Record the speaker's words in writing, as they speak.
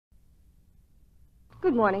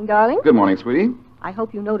Good morning, darling. Good morning, sweetie. I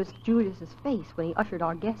hope you noticed Julius's face when he ushered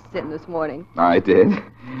our guests in this morning. I did.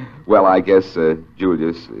 Well, I guess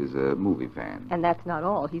Julius is a movie fan. And that's not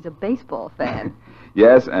all. He's a baseball fan.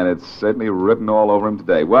 Yes, and it's certainly written all over him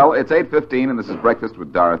today. Well, it's 8:15, and this is Breakfast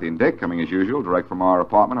with Dorothy and Dick, coming as usual, direct from our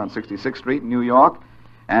apartment on 66th Street in New York.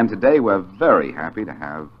 And today we're very happy to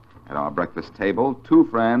have at our breakfast table two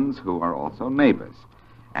friends who are also neighbors.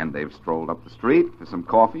 And they've strolled up the street for some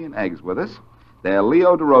coffee and eggs with us. They're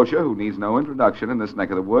Leo Durocher, who needs no introduction in this neck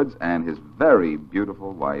of the woods, and his very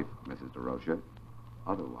beautiful wife, Mrs. Durocher,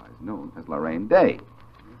 otherwise known as Laraine Day.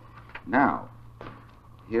 Now,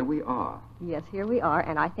 here we are. Yes, here we are,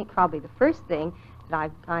 and I think probably the first thing that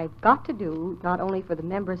I've got to do, not only for the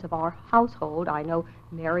members of our household, I know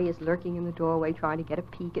Mary is lurking in the doorway trying to get a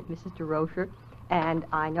peek at Mrs. Durocher, and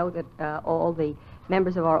I know that all the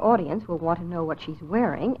members of our audience will want to know what she's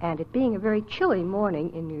wearing, and it being a very chilly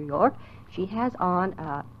morning in New York, she has on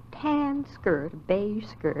a tan skirt, a beige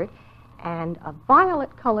skirt, and a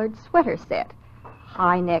violet-colored sweater set,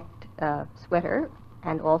 high-necked sweater,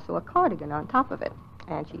 and also a cardigan on top of it.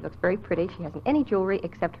 And she looks very pretty. She hasn't any jewelry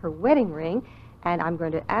except her wedding ring, and I'm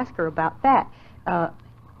going to ask her about that.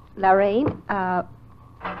 Laraine,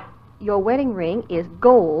 your wedding ring is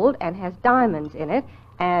gold and has diamonds in it,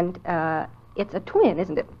 and it's a twin,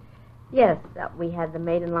 isn't it? Yes, we had them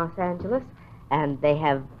made in Los Angeles, and they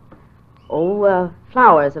have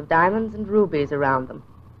flowers of diamonds and rubies around them.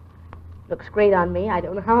 Looks great on me. I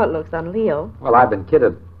don't know how it looks on Leo. Well, I've been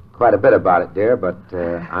kidded quite a bit about it, dear, but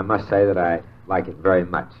I must say that I like it very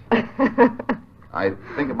much. I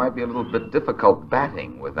think it might be a little bit difficult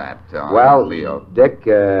batting with that, well, Leo. Dick,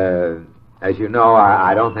 as you know,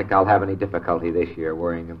 I don't think I'll have any difficulty this year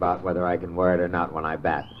worrying about whether I can wear it or not when I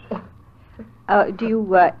bat. Do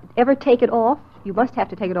you ever take it off? You must have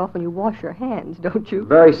to take it off when you wash your hands, don't you?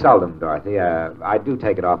 Very seldom, Dorothy. I do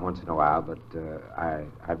take it off once in a while, but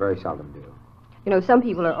I very seldom do. You know, some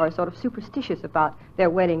people are sort of superstitious about their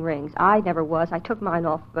wedding rings. I never was. I took mine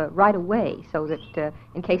off right away so that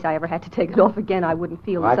in case I ever had to take it off again, I wouldn't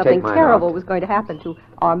feel that something terrible was going to happen to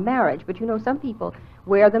our marriage. But, you know, some people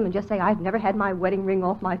wear them and just say, I've never had my wedding ring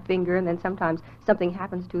off my finger, and then sometimes something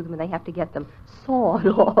happens to them and they have to get them sawed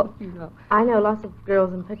off, you know. I know lots of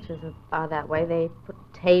girls in pictures are that way. They put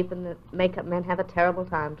tape, and the makeup men have a terrible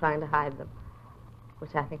time trying to hide them,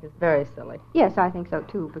 which I think is very silly. Yes, I think so,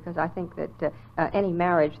 too, because I think that any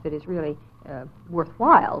marriage that is really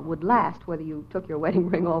worthwhile would last whether you took your wedding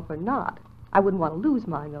ring off or not. I wouldn't want to lose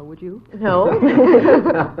mine, though, would you? No.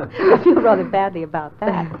 I feel rather badly about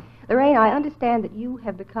that. Laraine, I understand that you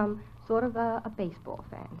have become sort of a baseball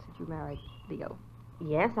fan since you married Leo.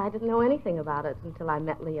 Yes, I didn't know anything about it until I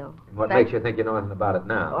met Leo. What makes you think you know anything about it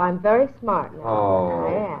now? Oh, I'm very smart now. Oh.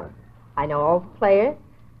 I am. I know all the players,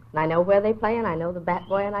 and I know where they play, and I know the bat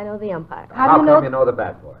boy, and I know the umpire. How come you know the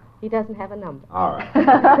bat boy? He doesn't have a number. All right.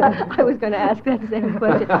 I was going to ask that same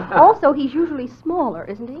question. Also, he's usually smaller,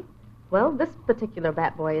 isn't he? Well, this particular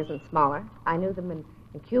bat boy isn't smaller. I knew them in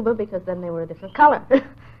Cuba because then they were a different color.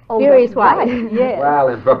 Oh, here he's white. Right. Yes. Well,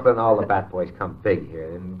 in Brooklyn, all the bat boys come big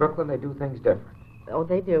here. In Brooklyn, they do things different. Oh,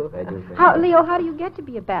 they do. They do things Leo, how do you get to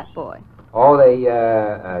be a bat boy? Oh,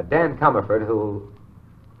 Dan Comerford, who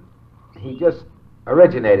he just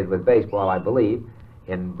originated with baseball, I believe,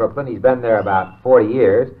 in Brooklyn. He's been there about 40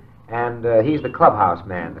 years, and he's the clubhouse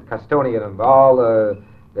man, the custodian of all the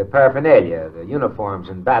paraphernalia, the uniforms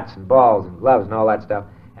and bats and balls and gloves and all that stuff.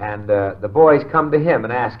 And the boys come to him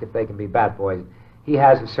and ask if they can be bat boys. He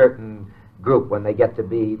has a certain group when they get to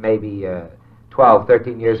be maybe 12,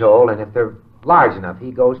 13 years old, and if they're large enough,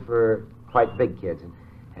 he goes for quite big kids.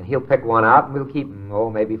 And he'll pick one out, and we'll keep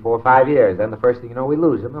him, maybe 4 or 5 years. Then the first thing you know, we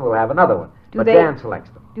lose him, and we'll have another one. Dan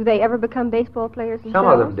selects them. Do they ever become baseball players themselves?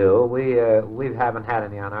 Some of them do. We haven't had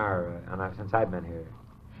any on our since I've been here.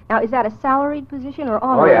 Now, is that a salaried position or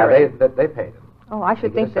honorary? Oh, yeah, they pay them. Oh, I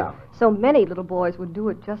should think that so many little boys would do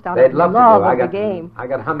it just out They'd of love love to do. of the game. I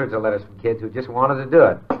got hundreds of letters from kids who just wanted to do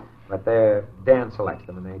it. But Dan selects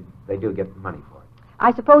them, and they do get money for it.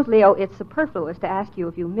 I suppose, Leo, it's superfluous to ask you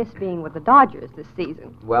if you miss being with the Dodgers this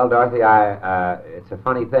season. Well, Dorothy, it's a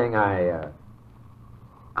funny thing. I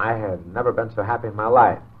have never been so happy in my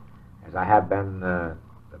life as I have been the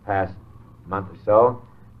past month or so.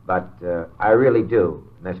 But I really do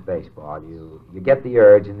miss baseball. You get the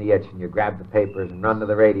urge and the itch, and you grab the papers and run to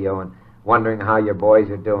the radio and wondering how your boys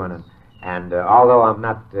are doing. And although I'm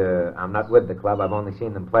not with the club, I've only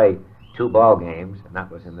seen them play 2 ball games, and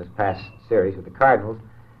that was in this past series with the Cardinals.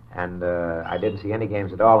 And I didn't see any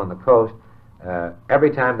games at all on the coast. Every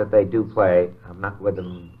time that they do play, I'm not with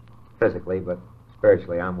them physically, but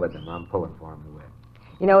spiritually I'm with them. I'm pulling for them to win.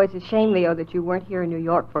 You know, it's a shame, Leo, that you weren't here in New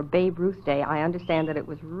York for Babe Ruth Day. I understand that it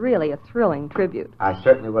was really a thrilling tribute. I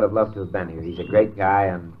certainly would have loved to have been here. He's a great guy,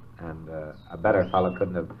 and a better fellow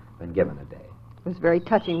couldn't have been given a day. It was very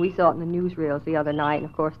touching. We saw it in the newsreels the other night, and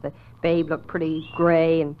of course the Babe looked pretty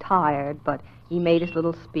gray and tired, but he made his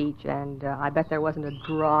little speech, and I bet there wasn't a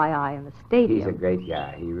dry eye in the stadium. He's a great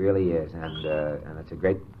guy. He really is, and it's a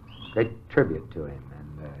great tribute to him,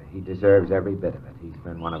 and he deserves every bit of it. He's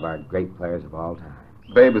been one of our great players of all time.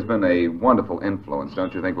 Babe has been a wonderful influence,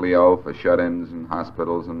 don't you think, Leo, for shut-ins and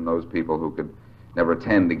hospitals and those people who could never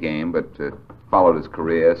attend a game but followed his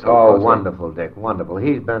career so closely? Wonderful, Dick, wonderful.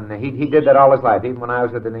 He did that all his life, even when I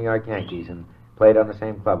was with the New York Yankees and played on the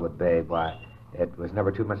same club with Babe. Why, it was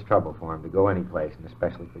never too much trouble for him to go any place, and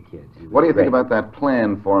especially for kids. What do you think about that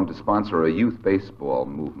plan for him to sponsor a youth baseball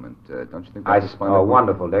movement? Don't you think that's a splendid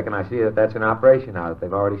wonderful, Dick, and I see that that's an operation now, that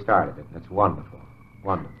they've already started it, and it's wonderful.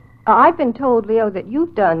 Wonderful. I've been told, Leo, that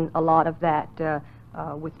you've done a lot of that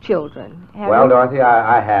with children. Well, Dorothy,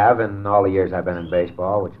 I have, in all the years I've been in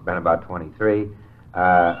baseball, which have been about 23.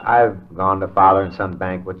 I've gone to father and son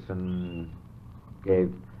banquets and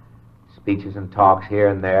gave speeches and talks here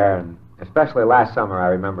and there, and especially last summer I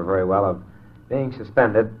remember very well of being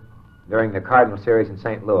suspended during the Cardinal series in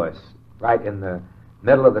St. Louis, right in the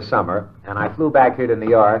middle of the summer, and I flew back here to New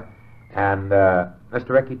York, and Mr.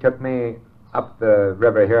 Rickey took me up the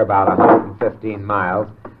river here about 115 miles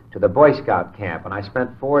to the Boy Scout camp, and I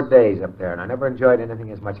spent 4 days up there, and I never enjoyed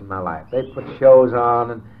anything as much in my life. They put shows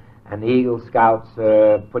on, and the Eagle Scouts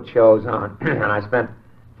put shows on, and I spent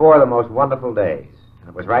 4 of the most wonderful days. And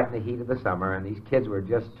it was right in the heat of the summer, and these kids were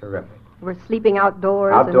just terrific. We're sleeping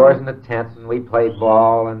outdoors. Outdoors in the tent, and we played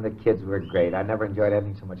ball, and the kids were great. I never enjoyed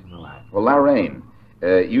anything so much in my life. Well, Laraine,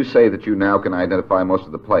 you say that you now can identify most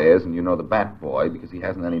of the players, and you know the bat boy because he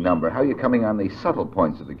hasn't any number. How are you coming on the subtle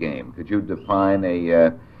points of the game? Could you define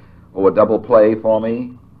a double play for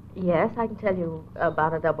me? Yes, I can tell you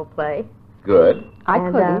about a double play. Good. I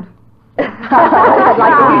couldn't. I'd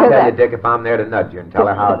like to hear I'll tell that. you, Dick, if I'm there to nudge you and tell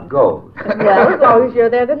her how it goes. Well, as long as you're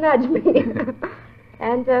there to nudge me.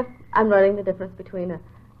 And I'm learning the difference between a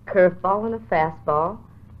curveball and a fastball.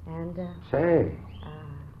 And, Say.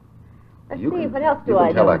 let's see, what else do you I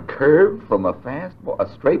can tell know? a curve from a fastball, a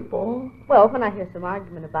straight ball? Well, when I hear some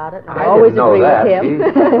argument about it, and I I always didn't know agree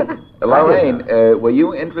that. with him. Laraine, were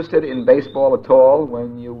you interested in baseball at all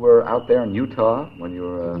when you were out there in Utah, when you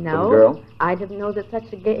were a little girl? No, I didn't know that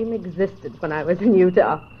such a game existed when I was in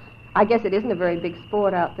Utah. I guess it isn't a very big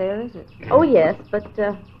sport out there, is it? Oh, yes, but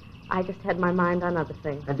I just had my mind on other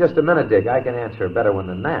things. In just a minute, Dick, I can answer a better one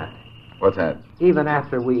than that. What's that? Even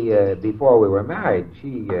after before we were married,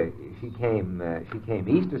 she came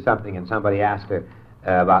east or something, and somebody asked her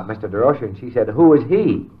about Mr. Durocher, and she said, "Who is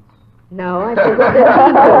he?" No, I said,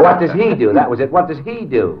 Oh, what does he do? That was it. What does he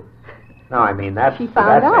do? No, I mean, that's She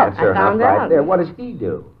found out. answer I found enough right out. there. What does he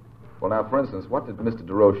do? Well, now, for instance, what did Mr.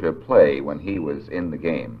 Durocher play when he was in the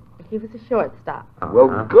game? he was a shortstop.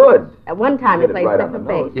 Well, good. At one time, You he hit it played right on the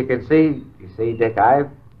second nose. base. You see, Dick, I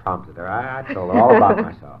prompted her. I told her all about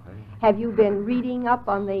myself. Have you been reading up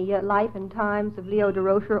on the life and times of Leo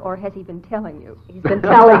Durocher, or has he been telling you? He's been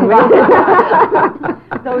telling me.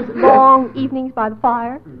 Those long evenings by the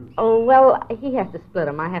fire? Oh, well, he has to split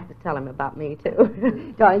them. I have to tell him about me,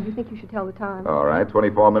 too. Darling, do you think you should tell the time? All right,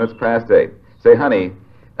 24 minutes past 8. Say, honey,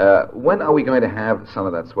 when are we going to have some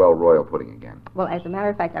of that swell royal pudding again? Well, as a matter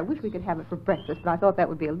of fact, I wish we could have it for breakfast, but I thought that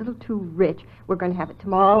would be a little too rich. We're going to have it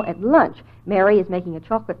tomorrow at lunch. Mary is making a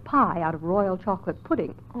chocolate pie out of royal chocolate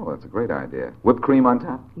pudding. Oh, that's a great idea. Whipped cream on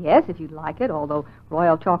top? Yes, if you'd like it, although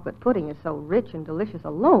royal chocolate pudding is so rich and delicious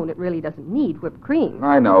alone, it really doesn't need whipped cream.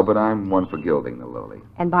 I know, but I'm one for gilding the lily.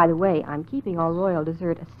 And by the way, I'm keeping our royal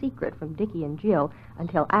dessert a secret from Dickie and Jill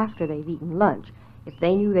until after they've eaten lunch. If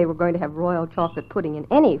they knew they were going to have royal chocolate pudding in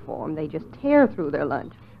any form, they'd just tear through their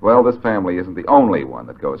lunch. Well, this family isn't the only one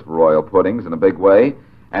that goes for royal puddings in a big way,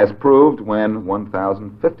 as proved when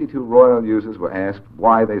 1,052 royal users were asked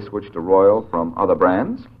why they switched to royal from other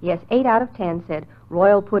brands. Yes, 8 out of 10 said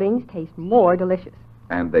royal puddings taste more delicious.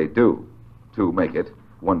 And they do, to make it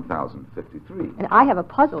 1,053. And I have a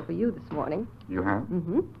puzzle for you this morning. You have?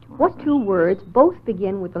 Mm-hmm. What two words both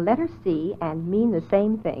begin with the letter C and mean the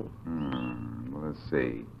same thing? Well, let's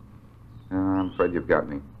see. I'm afraid you've got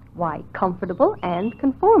me. Why, comfortable and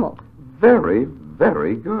conformal. Very,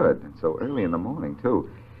 very good. And so early in the morning, too.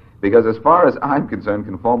 Because as far as I'm concerned,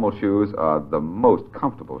 conformal shoes are the most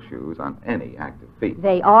comfortable shoes on any active feet.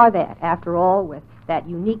 They are that. After all, with that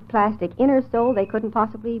unique plastic inner sole, they couldn't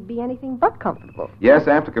possibly be anything but comfortable. Yes,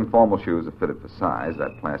 after conformal shoes are fitted for size,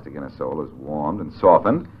 that plastic inner sole is warmed and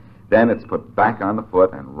softened. Then it's put back on the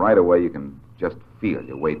foot, and right away you can just feel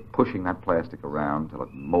your weight pushing that plastic around till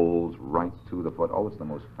it molds right to the foot. Oh, it's the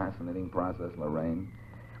most fascinating process, Laraine.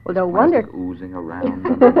 Well, no wonder. Oozing around.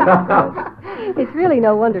 Underneath. It's really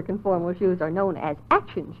no wonder conformal shoes are known as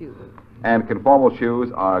action shoes. And conformal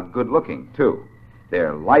shoes are good-looking, too.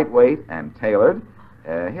 They're lightweight and tailored.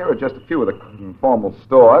 Here are just a few of the conformal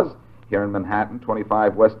stores. Here in Manhattan,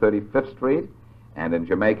 25 West 35th Street. And in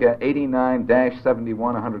Jamaica, 89-71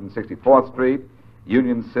 164th Street.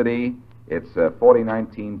 Union City, it's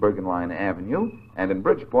 4019 Bergen Line Avenue. And in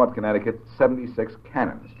Bridgeport, Connecticut, 76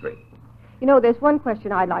 Cannon Street. You know, there's one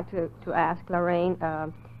question I'd like to ask Laraine.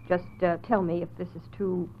 Just tell me if this is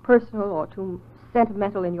too personal or too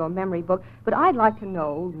sentimental in your memory book. But I'd like to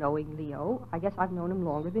know, knowing Leo, I guess I've known him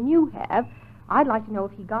longer than you have, I'd like to know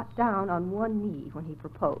if he got down on one knee when he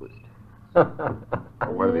proposed. Or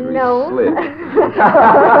whether he No. slid.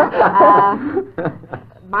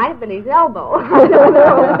 Might have been his elbow. I don't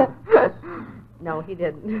know. No, he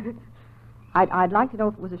didn't. I'd like to know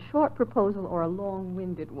if it was a short proposal or a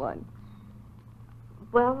long-winded one.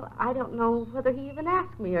 Well, I don't know whether he even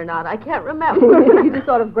asked me or not. I can't remember. You just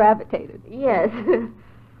sort of gravitated. Yes.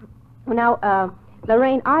 Well, now,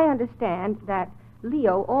 Laraine, I understand that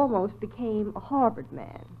Leo almost became a Harvard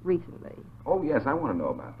man recently. Oh, yes, I want to know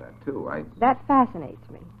about that, too. That fascinates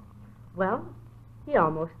me. Well, he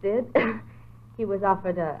almost did. He was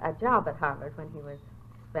offered a job at Harvard when he was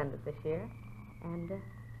suspended this year. And,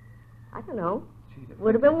 I don't know.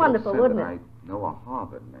 Would have been wonderful, wouldn't it? I know a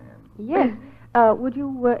Harvard man. Yes. Would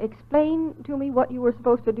you explain to me what you were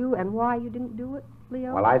supposed to do and why you didn't do it,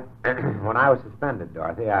 Leo? Well, when I was suspended,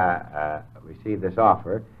 Dorothy, I received this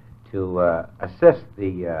offer to assist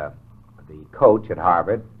the coach at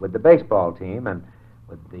Harvard with the baseball team and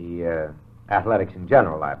with the athletics in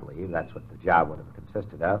general, I believe. That's what the job would have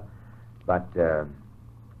consisted of. But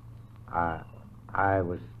I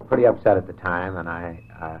was pretty upset at the time, and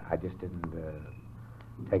I just didn't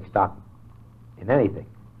take stock in anything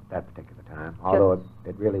at that particular time, although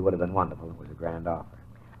it really would have been wonderful. It was a grand offer.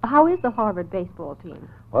 How is the Harvard baseball team?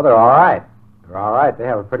 Well, they're all right. They're all right. They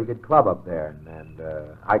have a pretty good club up there, and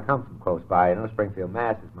I come from close by. You know, Springfield,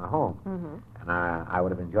 Mass. is my home, and I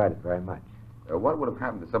would have enjoyed it very much. What would have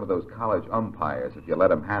happened to some of those college umpires if you let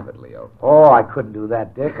them have it, Leo? Oh, I couldn't do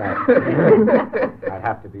that, Dick. I'd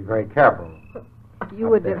have to be very careful. You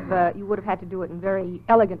would have had to do it in very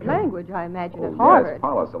elegant language, I imagine, at Yes, Harvard.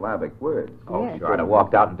 polysyllabic words. Oh, Yes. sure. I'd have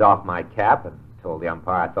walked out and doffed my cap and told the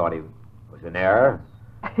umpire I thought he was in error.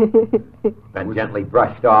 Then gently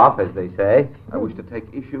brushed off, as they say. I wish to take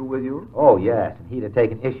issue with you. Oh, yes, and he'd have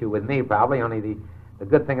taken issue with me probably, only the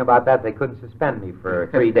good thing about that, they couldn't suspend me for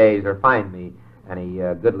 3 days or fine me any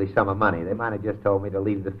goodly sum of money. They might have just told me to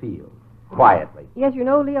leave the field, quietly. Yes, you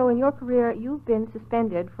know, Leo, in your career, you've been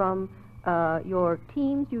suspended from your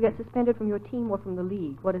teams. You get suspended from your team or from the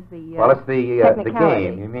league. What is the Well, it's the technicality?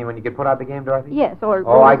 game. You mean when you get put out the game, Dorothy? Yes, or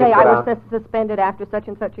Oh, when I you get say put I was out. suspended after such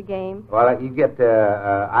and such a game. Well, you get,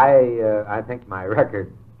 I think my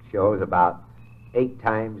record shows about 8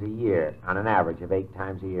 times a year, on an average of 8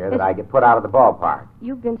 times a year, that I get put out of the ballpark.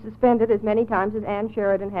 You've been suspended as many times as Ann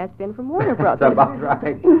Sheridan has been from Warner Brothers. That's about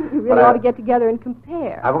right. You really But ought to get together and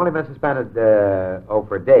compare. I've only been suspended,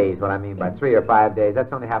 for days, what I mean by 3 or 5 days.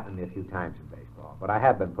 That's only happened to me a few times in baseball. But I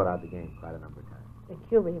have been put out of the game quite a number of times. In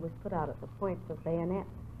Cuba, he was put out at the points of bayonet.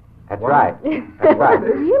 That's What? right. That's right.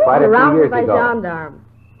 Really? Quite a few Surrounded years by ago. gendarmes.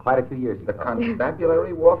 Quite a few years The ago.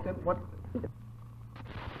 constabulary walked in? What?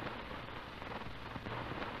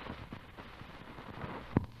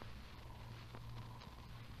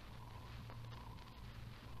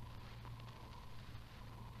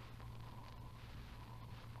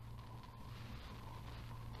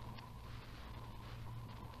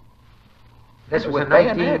 This was With in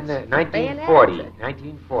bayonets. 1940. Bayonets.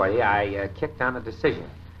 1940, I kicked on a decision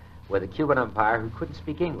with a Cuban umpire who couldn't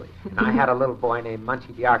speak English. And I had a little boy named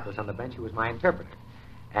Munchie Diarcos on the bench who was my interpreter.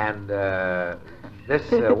 And this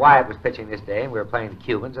Wyatt was pitching this day, and we were playing the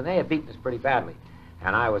Cubans, and they had beaten us pretty badly.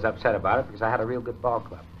 And I was upset about it because I had a real good ball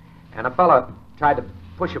club. And a fellow tried to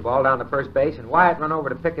push a ball down to first base, and Wyatt ran over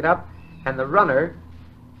to pick it up, and the runner,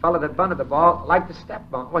 fellow that bunted the ball, liked to step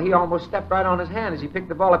on. Well, he almost stepped right on his hand as he picked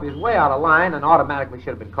the ball up. He was way out of line and automatically should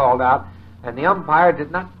have been called out. And the umpire did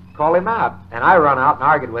not call him out. And I run out and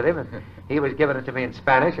argued with him, and he was giving it to me in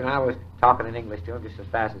Spanish, and I was talking in English to him just as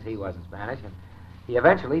fast as he was in Spanish. And he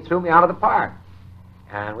eventually threw me out of the park.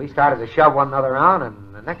 And we started to shove one another around,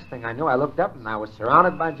 and the next thing I knew, I looked up, and I was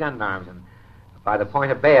surrounded by gendarmes. And by the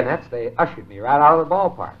point of bayonets, they ushered me right out of the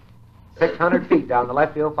ballpark. 600 feet down the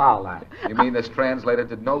left field foul line. You mean this translator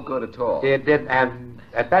did no good at all? It did, and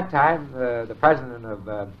at that time, the president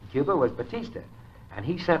of Cuba was Batista. And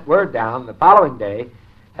he sent word down the following day,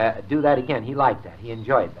 do that again. He liked that. He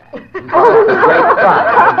enjoyed that. He thought it was great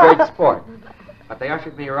fun. It was great sport. But they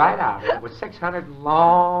ushered me right out. It was 600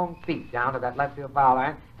 long feet down to that left field foul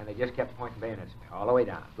line, and they just kept pointing bayonets at me all the way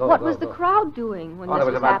down. What was the crowd doing when this there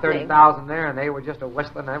was about happening? 30,000 there, and they were just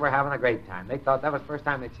whistling, and they were having a great time. They thought that was the first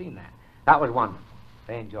time they'd seen that. That was wonderful.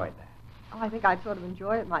 They enjoyed that. Oh, I think I'd sort of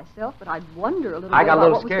enjoy it myself, but I'd wonder a little I bit got a about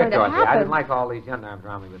little what was scared, going to Dorothy. happen. I didn't like all these gendarmes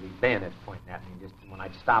around me with these bayonets pointing at me. Just when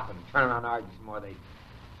I'd stop and turn around and argue some more, they'd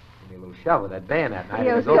give me a little shove with that bayonet, and I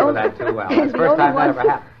didn't go for that too well. That's the first time that ever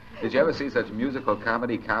happened. Did you ever see such musical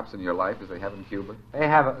comedy cops in your life as they have in Cuba? They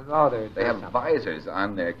have, They have visors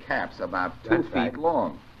on their caps about 2 feet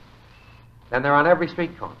long. Then they're on every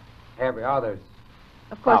street corner. There's...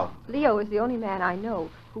 Of course, Leo is the only man I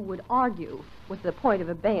know who would argue with the point of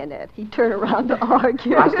a bayonet. He'd turn around to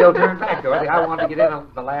argue. I still turn back, Dorothy. I wanted to get in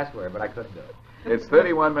on the last word, but I couldn't do it. It's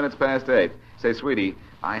 31 minutes past 8. Say, sweetie,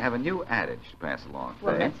 I have a new adage to pass along today.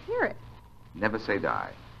 Well, let's hear it. Never say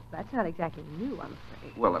die. That's not exactly new, I'm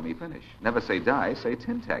afraid. Well, let me finish. Never say die, say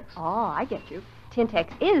Tintex. Oh, I get you.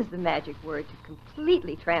 Tintex is the magic word to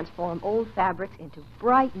completely transform old fabrics into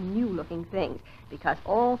bright, new-looking things, because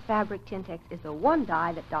all fabric Tintex is the one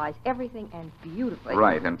dye that dyes everything and beautifully.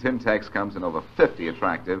 Right, and Tintex comes in over 50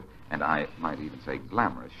 attractive, and I might even say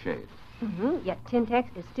glamorous shades. Yet Tintex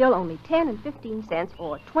is still only 10 and 15 cents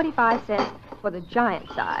or 25 cents for the giant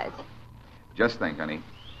size. Just think, honey.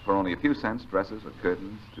 For only a few cents, dresses or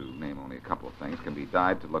curtains, to name only a couple of things, can be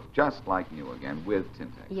dyed to look just like new again with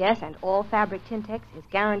Tintex. Yes, and all fabric Tintex is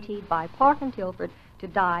guaranteed by Park and Tilford to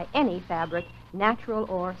dye any fabric, natural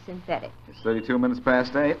or synthetic. It's 32 minutes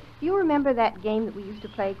past 8. Do you remember that game that we used to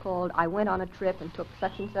play called I Went on a Trip and Took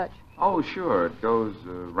Such and Such? Oh, sure. It goes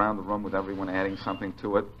around the room with everyone adding something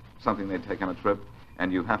to it, something they'd take on a trip,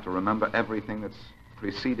 and you have to remember everything that's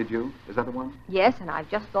preceded you. Is that the one? Yes, and I've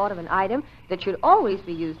just thought of an item that should always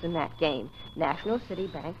be used in that game. National City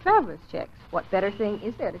Bank traveler's checks. What better thing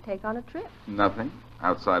is there to take on a trip? Nothing,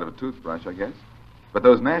 outside of a toothbrush, I guess. But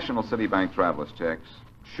those National City Bank traveler's checks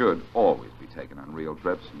should always be taken on real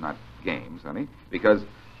trips, not games, honey, because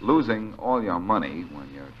losing all your money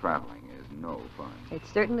when you're traveling is no fun. It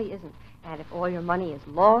certainly isn't. And if all your money is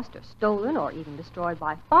lost or stolen or even destroyed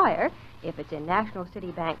by fire, if it's in National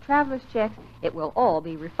City Bank traveler's checks, it will all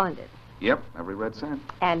be refunded. Yep, every red cent.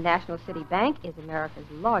 And National City Bank is America's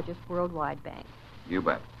largest worldwide bank. You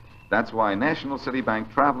bet. That's why National City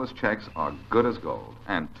Bank traveler's checks are good as gold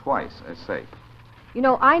and twice as safe. You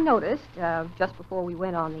know, I noticed just before we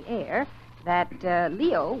went on the air that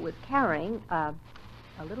Leo was carrying a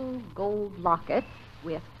little gold locket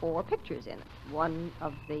with 4 pictures in it. One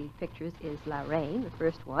of the pictures is Laraine, the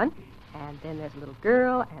first one, and then there's a little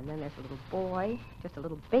girl, and then there's a little boy, just a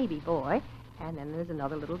little baby boy, and then there's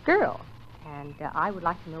another little girl. And I would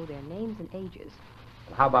like to know their names and ages.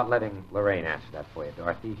 Well, how about letting Laraine answer that for you,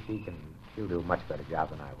 Dorothy? She'll do a much better job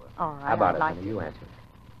than I will. All right, How about I'd like to. You answer it?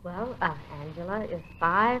 Well, Angela is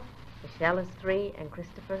 5, Michelle is 3, and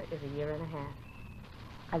Christopher is a year and a half.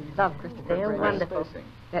 I love Christopher. They're Bridges. wonderful.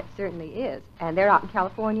 That certainly is. And they're out in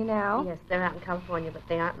California now? Yes, they're out in California, but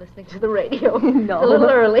they aren't listening to the radio. No. It's a little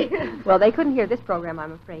early. Well, they couldn't hear this program,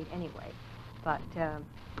 I'm afraid, anyway. But So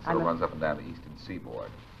it runs up and down the eastern seaboard.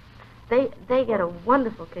 They get a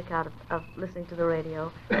wonderful kick out of listening to the radio.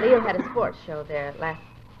 Leo had a sports show there last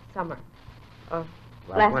summer. Or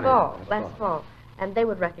last fall. And they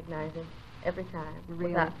would recognize him every time.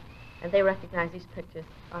 Really? And they recognize these pictures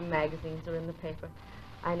on magazines or in the paper.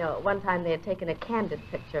 I know. At one time they had taken a candid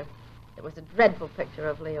picture. It was a dreadful picture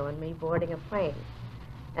of Leo and me boarding a plane.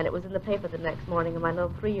 And it was in the paper the next morning, and my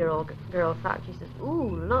little 3-year-old girl saw it. She says,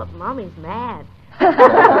 "Ooh, look, Mommy's mad."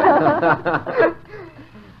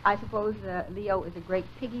 I suppose Leo is a great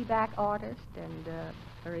piggyback artist and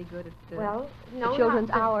very good at No, the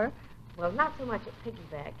Children's Hour. Well, not so much at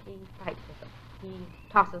piggyback. He fights with them. He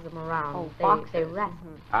tosses them around. Oh, they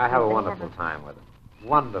wrestle. I have a They wonderful time with them.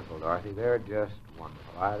 Wonderful, Dorothy. They're just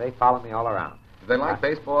wonderful. They follow me all around. Do they like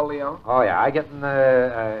baseball, Leo? Oh, yeah.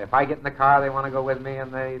 If I get in the car, they want to go with me,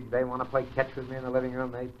 and they want to play catch with me in the living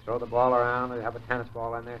room. They throw the ball around. They have a tennis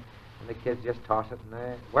ball in there, and the kids just toss it.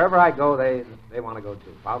 And wherever I go, they want to go,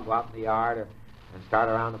 too. If I'll go out in the yard and start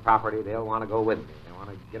around the property, they'll want to go with me. They want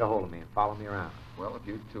to get a hold of me and follow me around. Well, if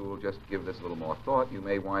you two will just give this a little more thought, you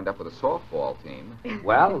may wind up with a softball team.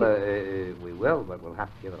 Well, we will, but we'll have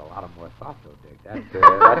to give it a lot of more thought, though, Dick. That takes a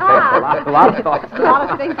lot of thought. A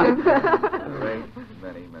lot of thinking.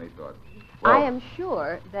 Many thoughts. Well, I am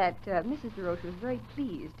sure that Mrs. Durocher was very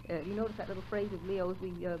pleased. You notice that little phrase of Leo's,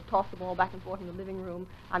 we toss the ball back and forth in the living room.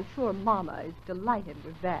 I'm sure Mama is delighted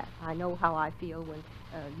with that. I know how I feel when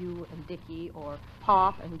you and Dickie or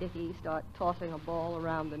Pop and Dickie start tossing a ball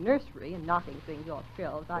around the nursery and knocking things off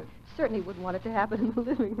shelves. I certainly wouldn't want it to happen in the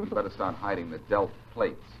living room. You better start hiding the dealt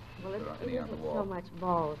plates. Well, it that are hanging on the isn't wall. so much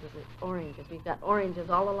balls as it's oranges. We've got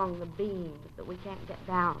oranges all along the beams that we can't get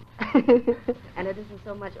down. And it isn't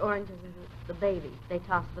so much oranges as it's the baby. They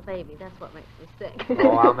toss the baby. That's what makes me sick.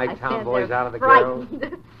 Oh, I'll make I stand tomboys there out of the frightened.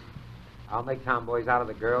 girls. I'll make tomboys out of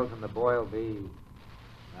the girls, and the boy will be...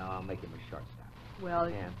 Well, I'll make him a shortstop. Well,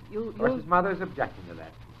 And you'll... of course, his mother's objecting to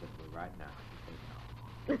that specifically right now.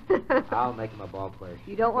 She says no. I'll make him a ball player.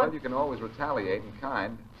 You don't Well, want... you can always retaliate in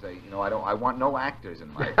kind. Say, I want no actors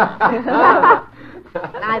in my family.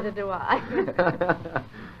 Neither do I.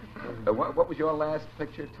 What was your last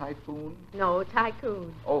picture, Typhoon? No,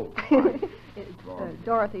 Tycoon. Oh, right. It's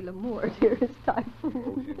Dorothy Lamour, dearest Typhoon.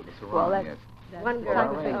 Oh, she's Miss Well, Saran, that's... yes. That's One the girl- type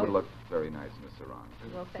Well, of Laraine thing would that- look very nice, Miss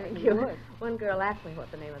Saran. Well, thank Certainly you. would. One girl asked me what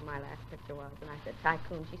the name of my last picture was, and I said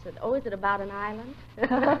Tycoon. She said, "Oh, is it about an island?"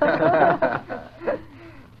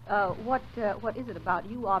 What is it about?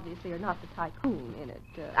 You obviously are not the tycoon in it.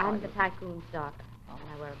 are I'm you? the tycoon's daughter, and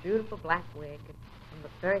I wear a beautiful black wig and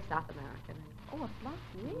look very South American. Oh, a black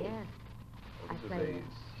wig. Yes, Oh, I this play is it.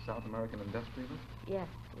 a South American industrialist? yes.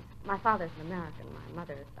 My father's an American. My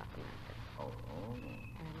mother is South American. Oh.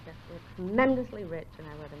 And we're tremendously rich, and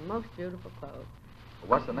I wear the most beautiful clothes.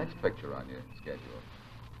 What's the next picture on your schedule?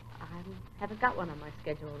 I haven't got one on my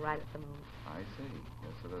schedule right at the moment. I see.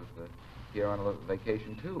 You're sort of here on a little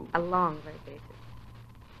vacation, too. A long vacation.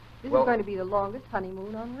 This Well- is going to be the longest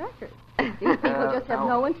honeymoon on record. These people just have now-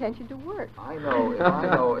 no intention to work. I know,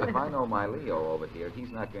 if I know my Leo over here,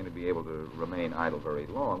 he's not going to be able to remain idle very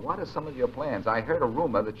long. What are some of your plans? I heard a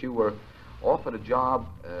rumor that you were offered a job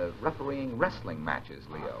refereeing wrestling matches,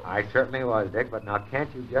 Leo. I certainly was, Dick, but now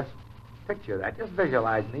can't you just picture that? Just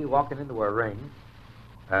visualize me walking into a ring,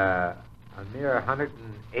 a mere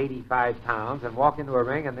 185 pounds, and walk into a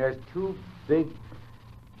ring, and there's two big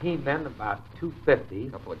team men, about 250.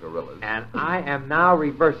 A couple of gorillas. And I am now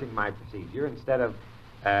reversing my procedure. Instead of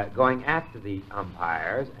going after the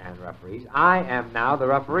umpires and referees, I am now the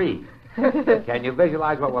referee. Can you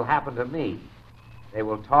visualize what will happen to me? They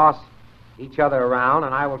will toss each other around,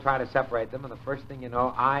 and I will try to separate them, and the first thing you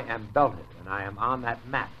know, I am belted, and I am on that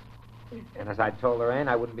mat. And as I told Laraine,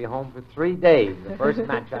 I wouldn't be home for 3 days, the first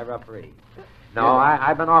match I refereed. No,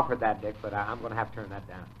 I've been offered that, Dick, but I'm going to have to turn that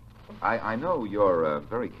down. I know you're a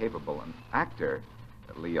very capable an actor,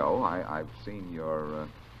 Leo. I've seen your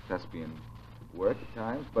thespian work at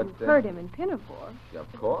times, but... You've heard him in Pinafore.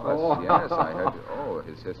 Of course, Oh. yes. I heard... Oh,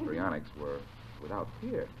 his histrionics were without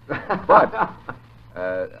peer. But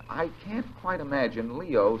I can't quite imagine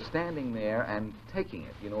Leo standing there and taking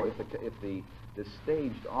it. If the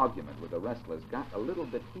staged argument with the wrestlers got a little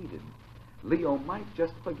bit heated, Leo might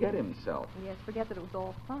just forget himself. Yes, forget that it was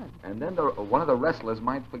all fun. And then one of the wrestlers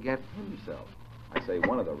might forget himself. I say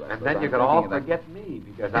one of the wrestlers. And then you I'm could all thinking of that- forget me,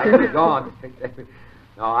 because I would be gone.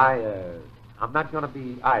 No, I'm not going to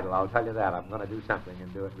be idle, I'll tell you that. I'm going to do something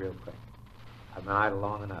and do it real quick. I've been idle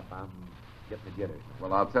long enough. I'm getting the jitters.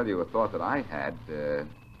 Well, I'll tell you a thought that I had,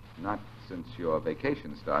 not since your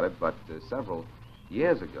vacation started, but several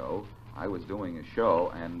years ago. I was doing a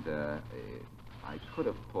show, and I could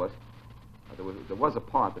have put... There was a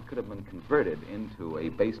part that could have been converted into a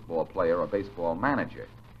baseball player or baseball manager.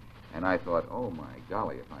 And I thought, oh, my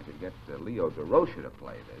golly, if I could get Leo Durocher to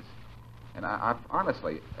play this. And I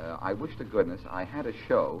honestly, I wish to goodness I had a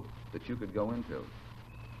show that you could go into.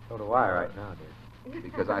 So do I right now, dear.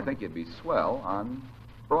 Because I think you'd be swell on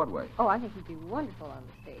Broadway. Oh, I think he'd be wonderful on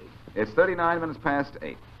the stage. It's 39 minutes past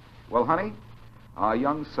 8. Well, honey, our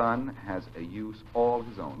young son has a use all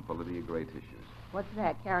his own for Lydia Gray tissues. What's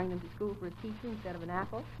that, carrying them to school for a teacher instead of an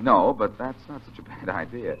apple? No, but that's not such a bad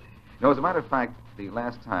idea. No, as a matter of fact, the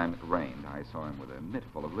last time it rained, I saw him with a mitt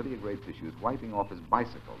full of Lydia Gray tissues wiping off his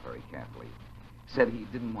bicycle very carefully. Said he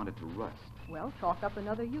didn't want it to rust. Well, chalk up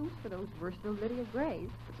another use for those versatile Lydia Grays.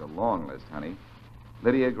 It's a long list, honey.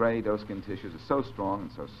 Lydia Gray doe-skin tissues are so strong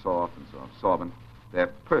and so soft and so absorbent. They're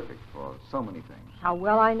perfect for so many things. How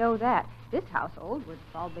well I know that. This household would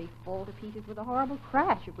probably fall to pieces with a horrible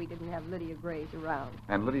crash if we didn't have Lydia Grays around.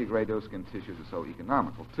 And Lydia Gray doe-skin tissues are so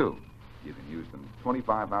economical, too. You can use them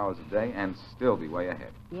 25 hours a day and still be way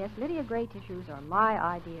ahead. Yes, Lydia Gray tissues are my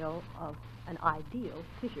ideal of an ideal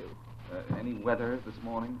tissue. Any weather this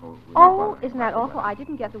morning? Or was Oh, it weather? isn't that Right, awful? weather. I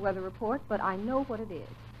didn't get the weather report, but I know what it is.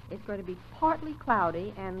 It's going to be partly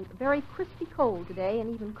cloudy and very crispy cold today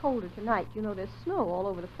and even colder tonight. You know, there's snow all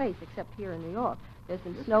over the place except here in New York. There's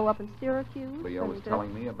been snow up in Syracuse. Leo was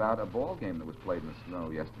telling me about a ball game that was played in the snow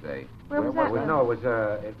yesterday. Where was that? No,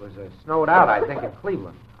 it was snowed out, I think, in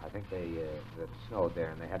Cleveland. I think it snowed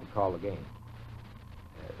there, and they had to call the game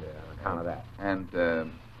on account of that. And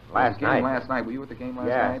last night. Were you at the game last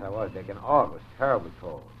night? Yes, I was, Dick. And it was terribly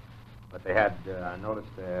cold. But they had, I noticed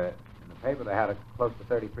in the paper, they had close to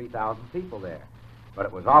 33,000 people there. But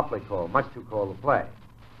it was awfully cold, much too cold to play.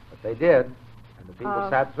 But they did, and the people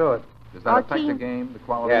sat through it. Does that affect the game, the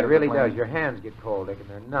quality of the game? Yeah, it really does. Your hands get cold, Dick, and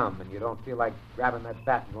they're numb, and you don't feel like grabbing that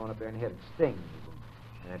bat and going up there and hit it. It stings.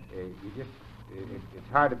 And it's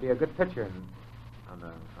hard to be a good pitcher on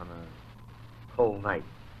a cold night.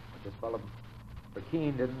 But this fellow,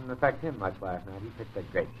 Burkeen, didn't affect him much last night. He pitched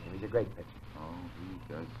that great. He's a great pitcher. Oh,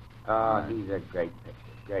 he does. Oh, he's a great pitcher.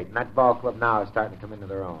 Great. And that ball club now is starting to come into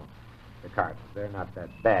their own. The Cardinals. They're not that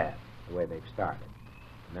bad the way they've started.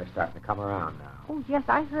 And they're starting to come around now. Oh, yes,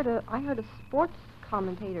 I heard a sports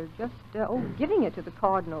commentator just giving it to the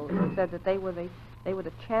Cardinals and said that they were the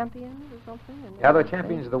champions or something. And yeah, they're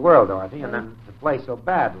champions of the world, Dorothy, and then to play so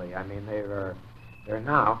badly. I mean, they're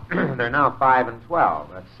now they're now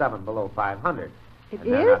 5-12. That's 7 below 500.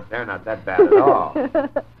 They're not that bad at all.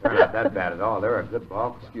 They're not that bad at all. They're a good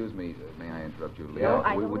ball club. Excuse me, may I interrupt you, Leo?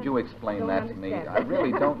 No, Would you explain that to me? I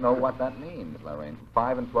really don't know what that means, Laraine.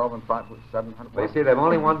 5-12 and 700. Well, you see, they've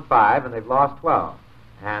only won 5 and they've lost 12,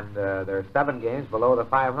 and they're 7 games below the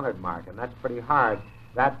 500 mark, and that's pretty hard.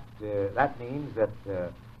 That means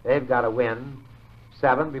that they've got to win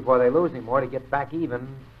 7 before they lose any more to get back even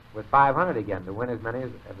with 500 again, to win as many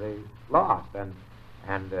as they lost.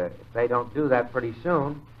 And if they don't do that pretty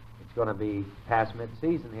soon, it's going to be past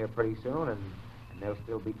mid-season here pretty soon, and they'll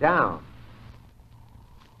still be down.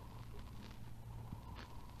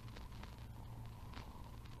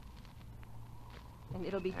 And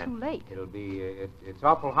it'll be too late. It'll be. It's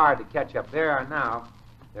awful hard to catch up. There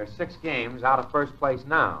are 6 games out of first place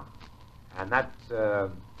now, and that's they're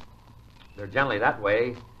generally that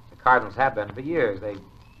way. The Cardinals have been for years. They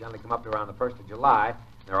generally come up to around the 1st of July.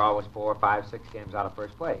 They're always 4, 5, 6 games out of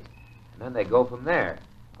first place. And then they go from there.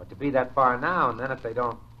 But to be that far now, and then if they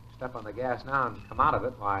don't step on the gas now and come out of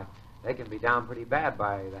it, why, they can be down pretty bad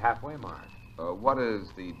by the halfway mark. What is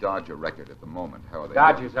the Dodger record at the moment? How are they?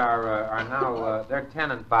 Dodgers are now, they're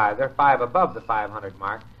 10-5. They're 5 above the 500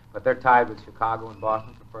 mark, but they're tied with Chicago and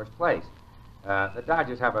Boston for first place. The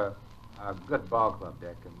Dodgers have a good ball club,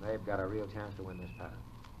 Dick, and they've got a real chance to win this pennant.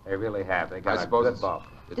 They really have. They got a good ball club.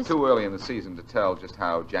 It's too early in the season to tell just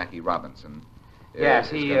how Jackie Robinson is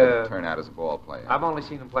going to turn out as a ball player. I've only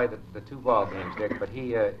seen him play the 2 ball games, Dick, but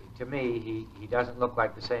to me, he doesn't look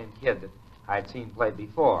like the same kid that I'd seen play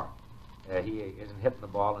before. He isn't hitting the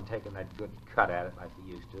ball and taking that good cut at it like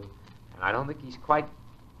he used to. And I don't think he's quite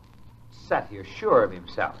set here, sure of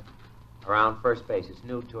himself, around first base. It's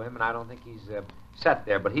new to him, and I don't think he's set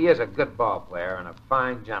there. But he is a good ball player and a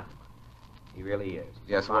fine gentleman. He really is.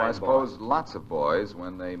 Yes, well, I suppose lots of boys,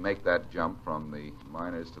 when they make that jump from the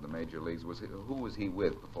minors to the major leagues, who was he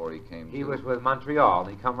with before he came? He was with Montreal.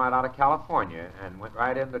 He come right out of California and went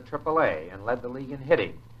right into AAA and led the league in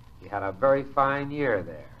hitting. He had a very fine year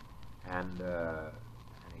there, and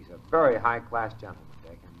he's a very high-class gentleman,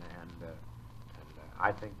 Dick. And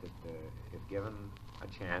I think that if given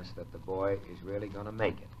a chance, that the boy is really going to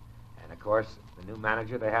make it. And of course, the new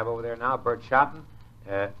manager they have over there now, Bert Schotten,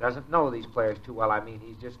 doesn't know these players too well. I mean,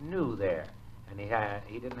 he's just new there, and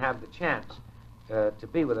he didn't have the chance to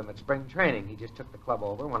be with them at spring training. He just took the club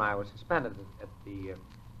over when I was suspended at the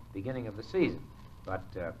beginning of the season. But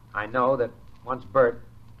I know that once Bert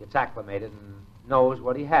gets acclimated and knows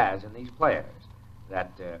what he has in these players,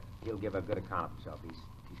 that he'll give a good account of himself.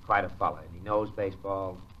 He's quite a fella, and he knows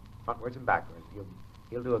baseball frontwards and backwards.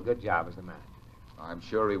 He'll do a good job as the manager. I'm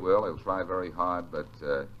sure he will. He'll try very hard, but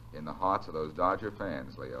in the hearts of those Dodger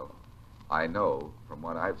fans, Leo, I know from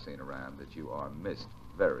what I've seen around that you are missed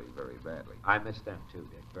very, very badly. I miss them too,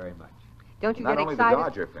 Dick, very much. Don't you Not get only excited? the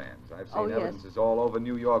Dodger fans. I've seen evidences all over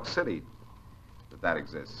New York City that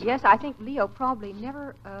exists. Yes, I think Leo probably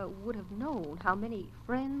never would have known how many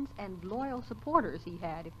friends and loyal supporters he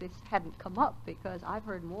had if this hadn't come up, because I've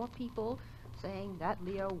heard more people saying that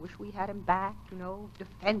Leo, wish we had him back,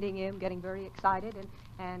 defending him, getting very excited,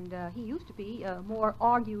 and he used to be more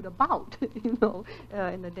argued about,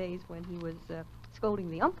 in the days when he was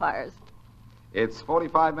scolding the umpires. It's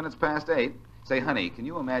 45 minutes past 8. Say, honey, can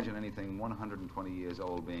you imagine anything 120 years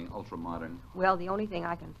old being ultra-modern? Well, the only thing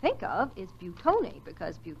I can think of is Buitoni,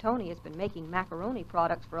 because Buitoni has been making macaroni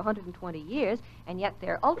products for 120 years, and yet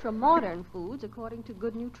they're ultra-modern foods according to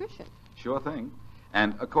Good Nutrition. Sure thing.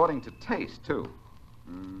 And according to taste, too.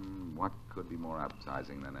 What could be more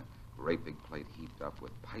appetizing than a great big plate heaped up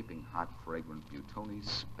with piping hot, fragrant Buitoni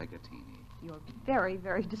spaghettini? You're very,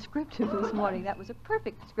 very descriptive this morning. That was a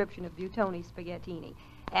perfect description of Buitoni spaghettini.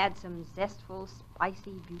 Add some zestful,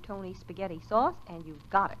 spicy Buitoni spaghetti sauce, and you've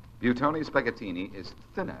got it. Buitoni spaghettini is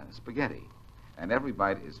thinner spaghetti, and every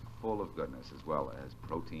bite is full of goodness, as well as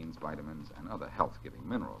proteins, vitamins, and other health-giving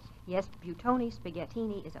minerals. Yes, Buitoni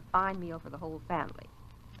spaghettini is a fine meal for the whole family.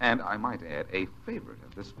 And I might add a favorite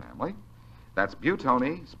of this family. That's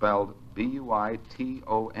Buitoni, spelled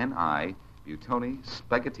B-U-I-T-O-N-I, Buitoni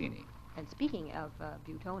spaghettini. And speaking of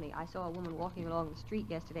Buitoni, I saw a woman walking along the street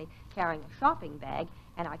yesterday carrying a shopping bag,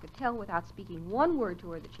 and I could tell without speaking one word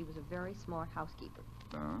to her that she was a very smart housekeeper.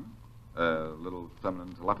 A little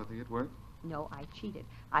feminine telepathy at work? No, I cheated.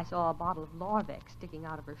 I saw a bottle of Larvex sticking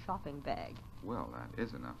out of her shopping bag. Well, that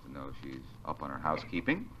is enough to know she's up on her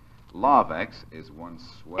housekeeping. Larvex is one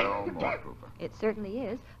swell moth-proofer. It certainly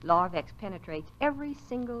is. Larvex penetrates every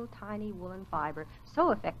single tiny woolen fiber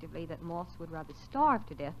so effectively that moths would rather starve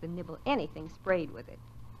to death than nibble anything sprayed with it.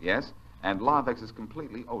 Yes, and Larvex is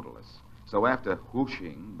completely odorless. So after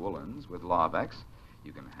whooshing woolens with Larvex,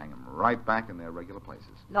 you can hang them right back in their regular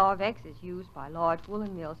places. Larvex is used by large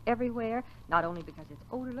woolen mills everywhere, not only because it's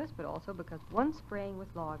odorless, but also because one spraying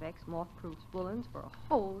with Larvex moth-proofs woolens for a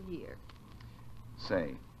whole year.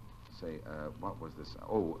 Say, what was this?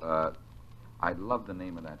 I love the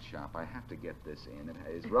name of that shop. I have to get this in. It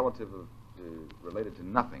is related to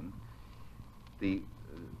nothing. The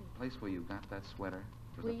place where you got that sweater?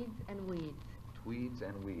 Tweeds and Weeds. Tweeds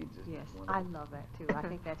and Weeds. Isn't Yes, it wonderful? I love that, too. I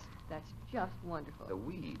think that's just wonderful. The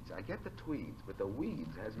Weeds. I get the Tweeds, but the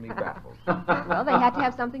Weeds has me baffled. Well, they had to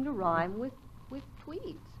have something to rhyme with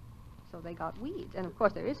tweeds. So they got Weeds. And, of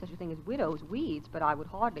course, there is such a thing as widow's weeds, but I would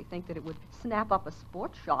hardly think that it would snap up a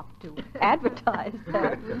sports shop to advertise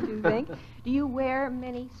that, would you think? Do you wear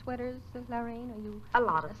many sweaters, Laraine? Are you A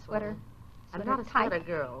lot of sweater? I'm not a sweater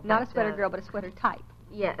girl. Not a but, sweater girl, but a sweater type.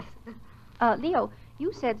 Yes. Leo,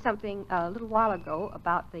 you said something a little while ago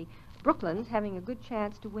about the Brooklyns having a good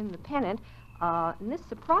chance to win the pennant, and this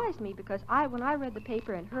surprised me because when I read the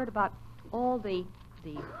paper and heard about all the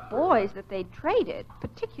boys that they traded,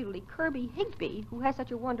 particularly Kirby Higbee, who has such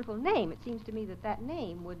a wonderful name, it seems to me that that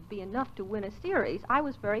name would be enough to win a series. I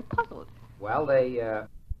was very puzzled. Well, they...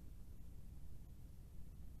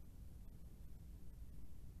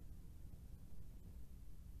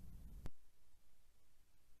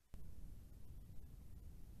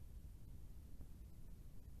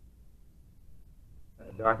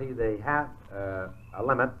 Dorothy, they have a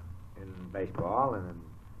limit in baseball and in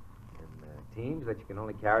teams that you can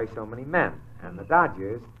only carry so many men. And the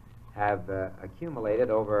Dodgers have accumulated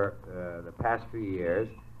over the past few years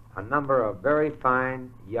a number of very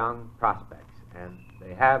fine young prospects. And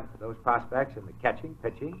they have those prospects in the catching,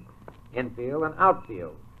 pitching, infield, and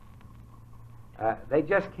outfield. They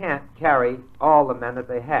just can't carry all the men that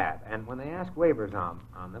they have. And when they ask waivers on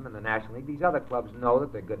them in the National League, these other clubs know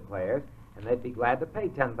that they're good players, and they'd be glad to pay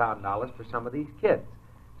 $10,000 for some of these kids.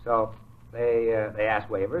 So they ask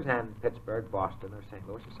waivers, and Pittsburgh, Boston, or St.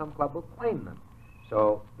 Louis, or some club will claim them.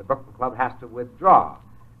 So the Brooklyn club has to withdraw.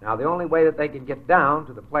 Now, the only way that they can get down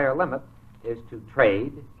to the player limit is to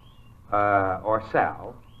trade or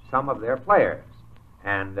sell some of their players.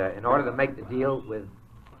 And in order to make the deal with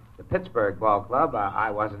the Pittsburgh ball club,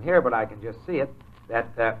 I wasn't here, but I can just see it,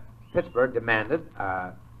 that Pittsburgh demanded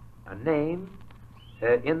a name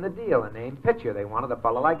in the deal, a named pitcher. They wanted a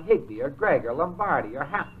fellow like Higbee or Gregg or Lombardi or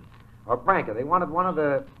Hatton or Branca. They wanted one of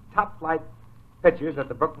the top-flight pitchers that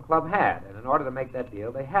the Brooklyn club had. And in order to make that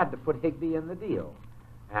deal, they had to put Higbee in the deal.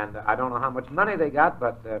 And I don't know how much money they got,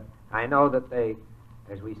 but I know that they,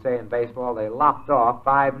 as we say in baseball, they lopped off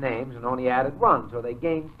 5 names and only added 1, so they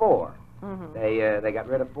gained 4. Mm-hmm. They got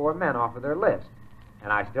rid of 4 men off of their list.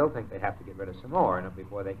 And I still think they have to get rid of some more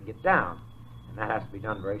before they can get down. And that has to be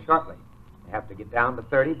done very shortly. They have to get down to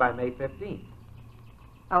 30 by May 15th.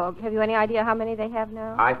 Oh, have you any idea how many they have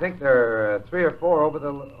now? I think they're 3 or 4 over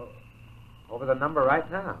the number right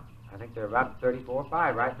now. I think they're about 34 or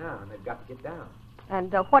 5 right now, and they've got to get down.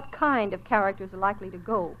 And what kind of characters are likely to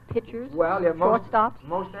go? Pitchers? Well, yeah, shortstops?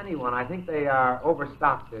 Most anyone. I think they are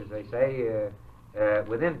overstocked, as they say,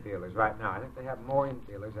 with infielders right now. I think they have more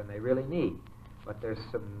infielders than they really need. But there's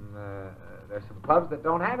some clubs that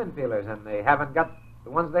don't have infielders, and they haven't got the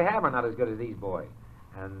ones they have are not as good as these boys.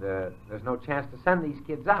 And there's no chance to send these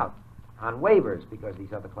kids out. on waivers because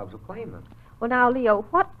these other clubs are playing them. Well, now, Leo,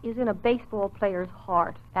 what is in a baseball player's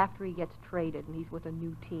heart after he gets traded and he's with a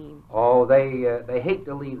new team? Oh, they hate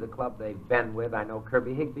to leave the club they've been with. I know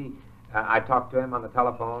Kirby Higbee. I talked to him on the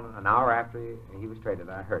telephone an hour after he was traded.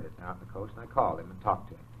 I heard it out on the coast, and I called him and talked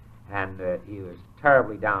to him. And he was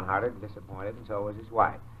terribly downhearted and disappointed, and so was his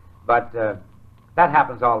wife. But that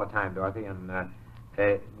happens all the time, Dorothy, and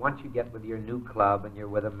once you get with your new club and you're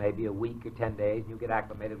with them maybe a week or 10 days, and you get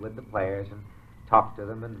acclimated with the players and talk to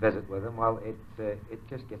them and visit with them, well, it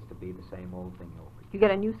just gets to be the same old thing over. You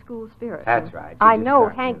get a new school spirit. That's right. I know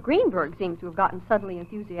Hank Greenberg seems to have gotten suddenly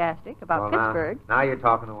enthusiastic about Pittsburgh. Now you're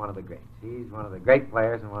talking to one of the greats. He's one of the great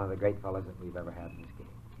players and one of the great fellas that we've ever had in this game.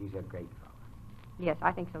 He's a great fella. Yes,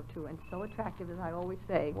 I think so, too, and so attractive, as I always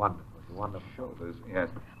say. Wonderful. He's a wonderful. Shoulders, yes.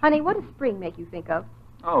 Honey, what does spring make you think of?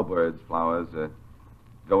 Oh, birds, flowers,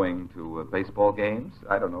 going to baseball games.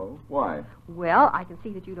 I don't know. Why? Well, I can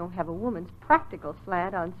see that you don't have a woman's practical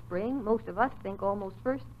slant on spring. Most of us think almost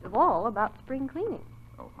first of all about spring cleaning.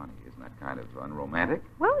 Oh, honey, isn't that kind of unromantic?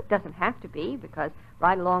 Well, it doesn't have to be, because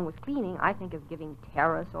right along with cleaning, I think of giving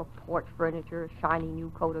terrace or porch furniture a shiny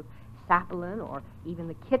new coat of sapolon, or even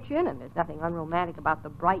the kitchen, and there's nothing unromantic about the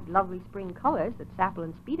bright, lovely spring colors that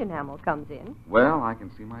sapolon speed enamel comes in. Well, I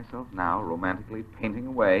can see myself now romantically painting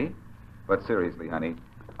away. But seriously, honey,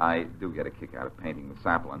 I do get a kick out of painting with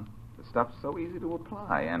sapolon. The stuff's so easy to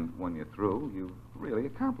apply, and when you're through, you really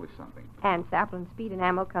accomplish something. And sapolon speed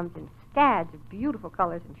enamel comes in scads of beautiful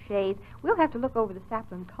colors and shades. We'll have to look over the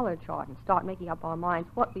sapolon color chart and start making up our minds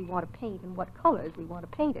what we want to paint and what colors we want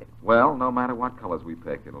to paint it. Well, no matter what colors we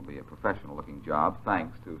pick, it'll be a professional-looking job,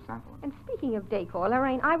 thanks to sapolon. And speaking of decor,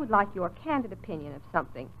 Laraine, I would like your candid opinion of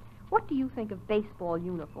something. What do you think of baseball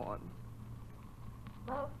uniforms?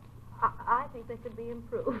 Well, I think they could be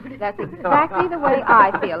improved. That's exactly the way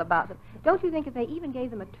I feel about them. Don't you think if they even gave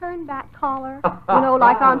them a turn-back collar,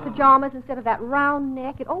 like on pajamas instead of that round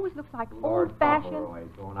neck, it always looks like old-fashioned. Lord is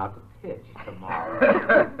going out to pitch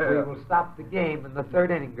tomorrow. We will stop the game in the third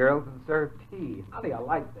inning, girls, and serve tea. How do you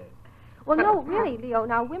like this? Well, no, really, Leo.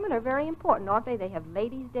 Now, women are very important, aren't they? They have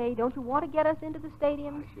Ladies' Day. Don't you want to get us into the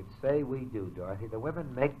stadium? I should say we do, Dorothy. The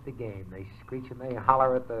women make the game. They screech and they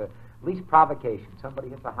holler at the least provocation. Somebody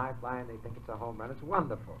hits a high fly and they think it's a home run. It's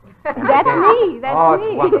wonderful. That's me. That's me.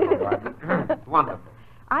 It's wonderful, Dorothy. It's wonderful.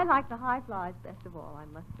 I like the high flies best of all, I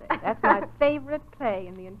must say. That's my favorite play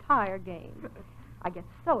in the entire game. I get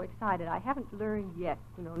so excited. I haven't learned yet,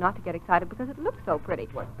 not to get excited because it looks so pretty.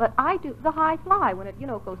 What? But I do the high fly when it,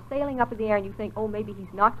 goes sailing up in the air and you think, oh, maybe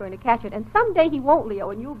he's not going to catch it. And someday he won't,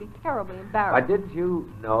 Leo, and you'll be terribly embarrassed. Didn't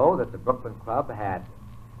you know that the Brooklyn Club had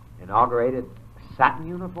inaugurated satin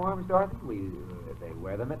uniforms, Dorothy? They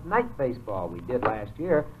wear them at night baseball. We did last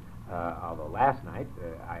year, although last night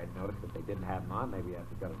I had noticed that they didn't have them on. Maybe that's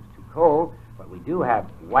because it was too cold. But we do have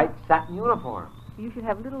white satin uniforms. You should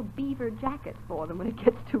have little beaver jackets for them when it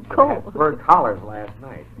gets too They cold. had fur collars last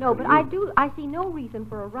night. No, but I see no reason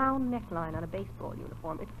for a round neckline on a baseball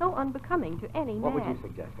uniform. It's so unbecoming to any man. What would you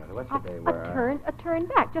suggest, Dorothy? What should they wear? A turn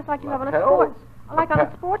back, just like you have on a Lapels? on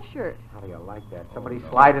a sports shirt. How do you like that? Somebody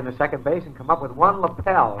slide into second base and come up with one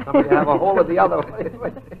lapel. Somebody have a hole in the other.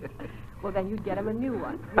 Well, then you'd get him a new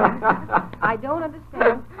one. I don't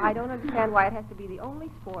understand why it has to be the only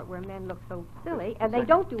sport where men look so silly, and they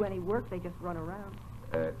don't do any work, they just run around.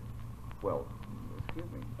 Well, excuse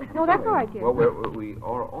me. No, that's all right, dear. Well, we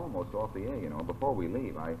are almost off the air, Before we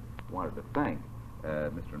leave, I wanted to thank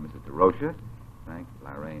Mr. and Mrs. Durocher, thank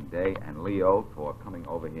Laraine Day and Leo for coming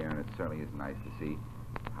over here, and it certainly is nice to see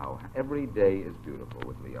how every day is beautiful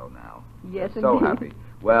with Leo now. Yes, so indeed. Happy.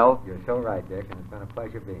 Well, You're so right, Dick, and it's been a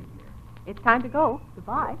pleasure being here. It's time to go.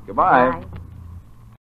 Goodbye. Goodbye. Bye.